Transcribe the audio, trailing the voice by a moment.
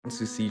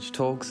to Siege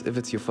Talks. If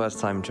it's your first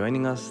time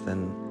joining us,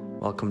 then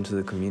welcome to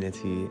the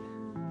community.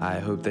 I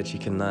hope that you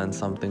can learn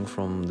something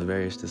from the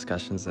various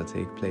discussions that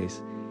take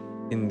place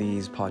in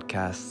these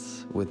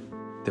podcasts with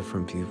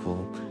different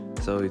people.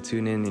 So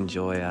tune in,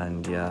 enjoy,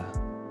 and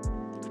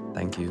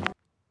thank you.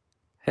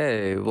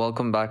 Hey,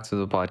 welcome back to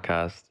the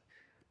podcast.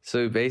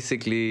 So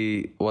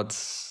basically,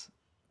 what's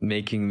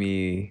making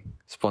me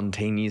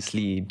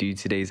spontaneously do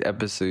today's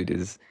episode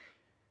is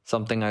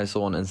something I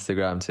saw on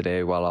Instagram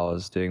today while I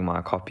was doing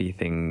my copy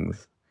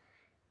things.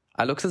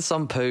 I looked at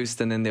some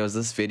post and then there was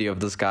this video of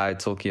this guy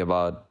talking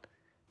about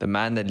the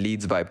man that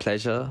leads by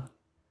pleasure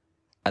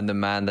and the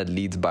man that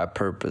leads by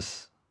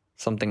purpose,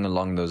 something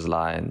along those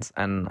lines.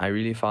 And I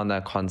really found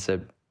that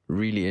concept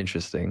really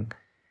interesting.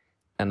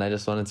 And I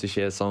just wanted to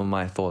share some of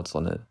my thoughts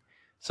on it.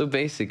 So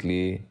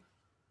basically,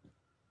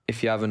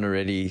 if you haven't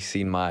already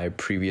seen my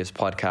previous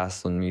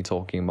podcast on me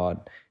talking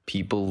about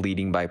people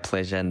leading by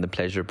pleasure and the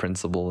pleasure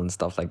principle and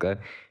stuff like that,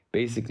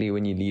 basically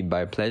when you lead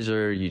by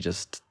pleasure, you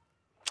just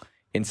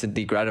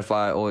instantly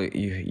gratify, or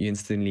you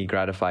instantly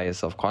gratify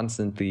yourself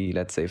constantly.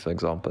 Let's say, for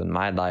example, in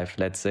my life,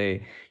 let's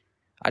say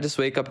I just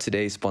wake up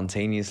today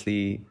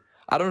spontaneously.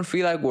 I don't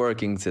feel like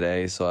working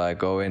today, so I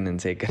go in and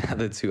take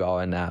another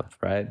 2-hour nap,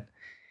 right?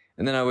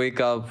 And then I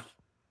wake up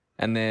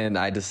and then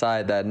I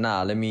decide that,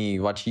 let me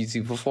watch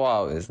YouTube for 4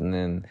 hours. And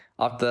then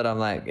after that, I'm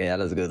like, yeah,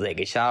 let's go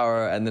take a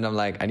shower. And then I'm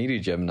like, I need a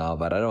gym now,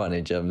 but I don't want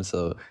a gym.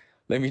 So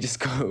let me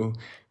just go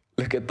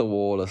look at the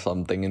wall or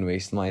something and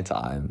waste my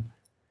time.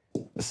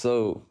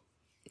 So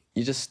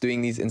you're just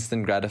doing these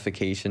instant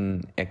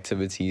gratification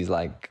activities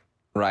like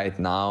right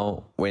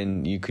now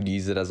when you could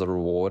use it as a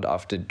reward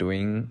after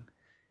doing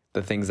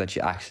the things that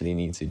you actually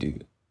need to do.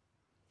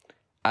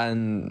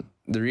 And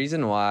the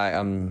reason why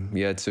I'm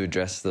here to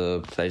address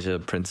the pleasure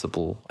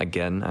principle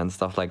again and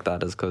stuff like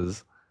that is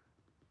because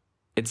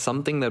it's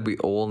something that we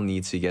all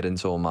need to get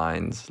into our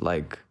minds.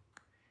 Like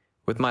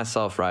with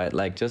myself, right?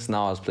 Like just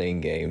now I was playing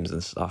games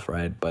and stuff,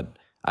 right? But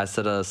I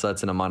set a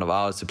certain amount of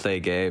hours to play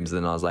games.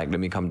 And I was like, let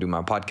me come do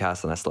my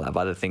podcast. And I still have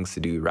other things to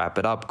do. Wrap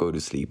it up, go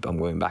to sleep. I'm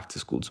going back to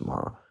school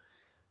tomorrow.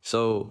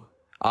 So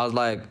I was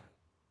like,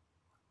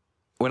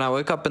 when I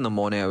wake up in the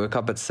morning, I woke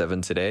up at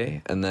 7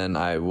 today, and then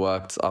I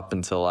worked up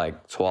until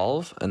like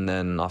 12. And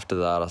then after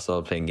that, I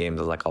started playing games.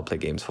 I was like, I'll play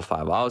games for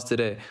 5 hours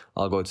today.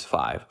 I'll go to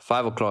 5.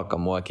 5 o'clock,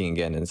 I'm working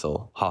again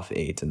until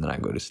 7:30, and then I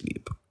go to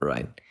sleep,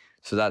 right?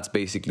 So that's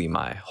basically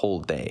my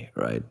whole day,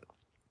 right?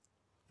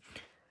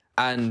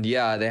 And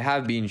yeah, there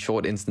have been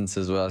short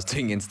instances where I was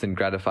doing instant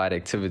gratified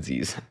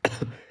activities.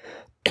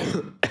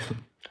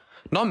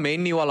 Not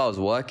mainly while I was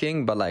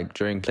working, but like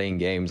during playing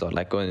games or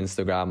like going on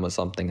Instagram or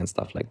something and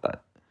stuff like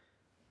that.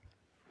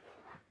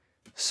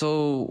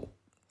 So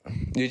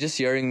you're just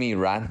hearing me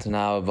rant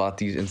now about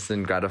these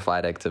instant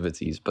gratified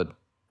activities, but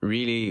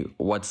really,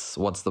 what's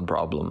the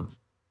problem?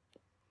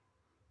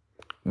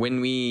 When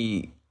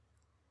we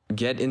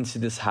get into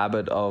this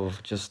habit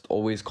of just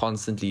always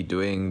constantly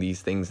doing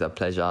these things that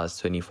pleasure us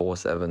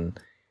 24/7,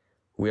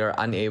 we are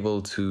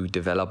unable to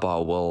develop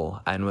our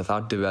will. And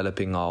without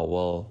developing our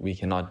will, we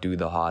cannot do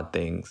the hard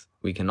things.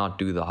 We cannot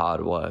do the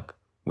hard work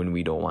when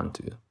we don't want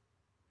to.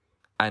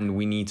 And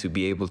we need to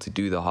be able to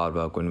do the hard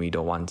work when we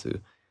don't want to.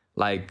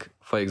 Like,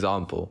 for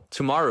example,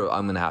 tomorrow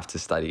I'm going to have to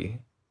study.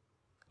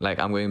 Like,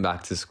 I'm going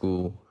back to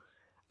school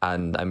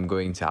and I'm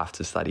going to have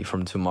to study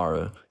from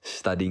tomorrow.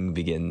 Studying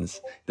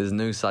begins. There's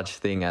no such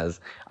thing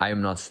as I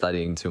am not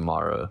studying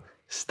tomorrow.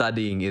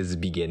 Studying is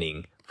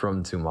beginning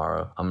from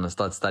tomorrow. I'm going to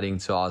start studying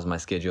 2 hours. My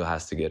schedule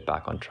has to get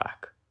back on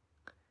track.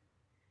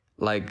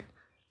 Like,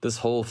 this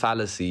whole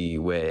fallacy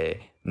where,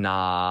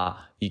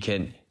 you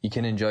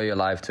can enjoy your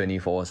life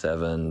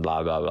 24/7,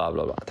 blah, blah, blah,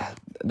 blah, blah.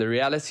 The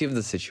reality of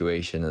the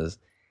situation is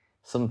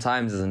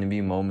sometimes there's going to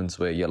be moments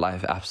where your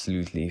life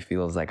absolutely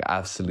feels like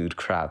absolute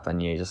crap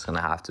and you're just going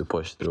to have to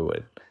push through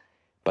it.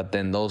 But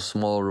then those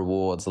small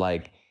rewards,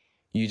 like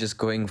you just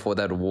going for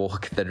that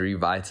walk that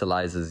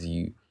revitalizes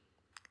you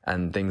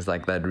and things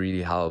like that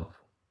really help.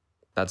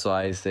 That's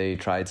why I say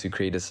try to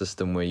create a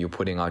system where you're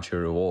putting out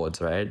your rewards,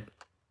 right?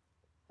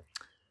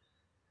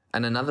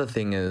 And another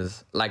thing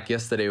is, like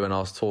yesterday when I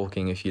was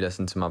talking, if you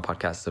listened to my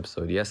podcast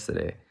episode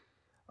yesterday,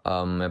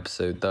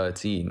 episode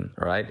 13,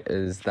 right,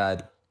 is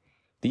that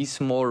these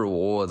small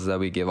rewards that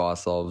we give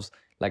ourselves,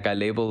 like I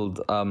labeled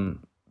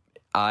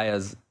I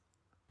as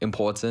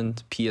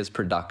important, P as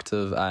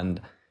productive, and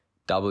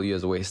W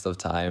as waste of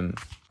time,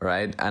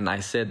 right? And I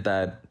said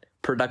that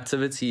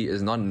productivity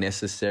is not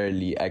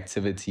necessarily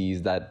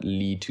activities that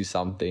lead to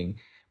something,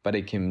 but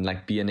it can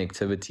like be an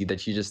activity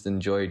that you just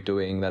enjoy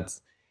doing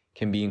that's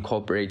can be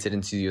incorporated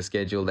into your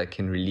schedule that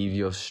can relieve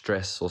you of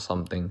stress or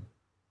something.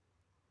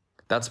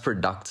 That's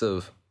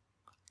productive,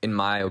 in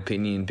my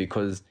opinion,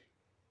 because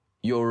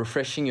you're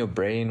refreshing your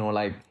brain, or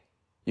like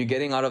you're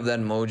getting out of that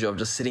mojo of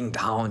just sitting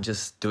down,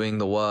 just doing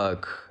the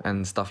work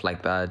and stuff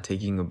like that,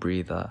 taking a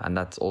breather. And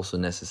that's also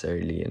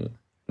necessary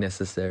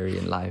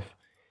in life.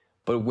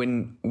 But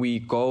when we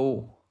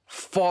go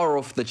far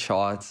off the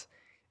charts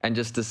and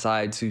just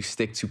decide to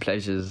stick to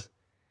pleasures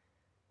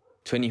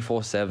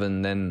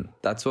 24/7, then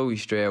that's where we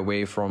stray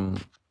away from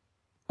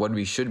what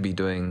we should be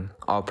doing,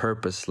 our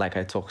purpose, like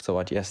I talked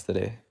about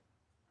yesterday.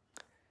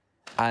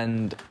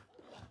 And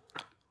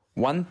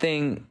one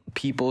thing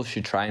people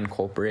should try and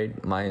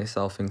incorporate,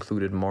 myself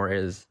included, more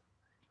is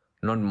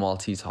not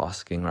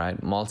multitasking,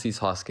 right?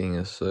 Multitasking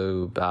is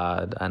so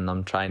bad, and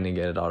I'm trying to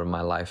get it out of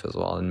my life as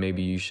well. And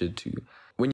maybe you should too.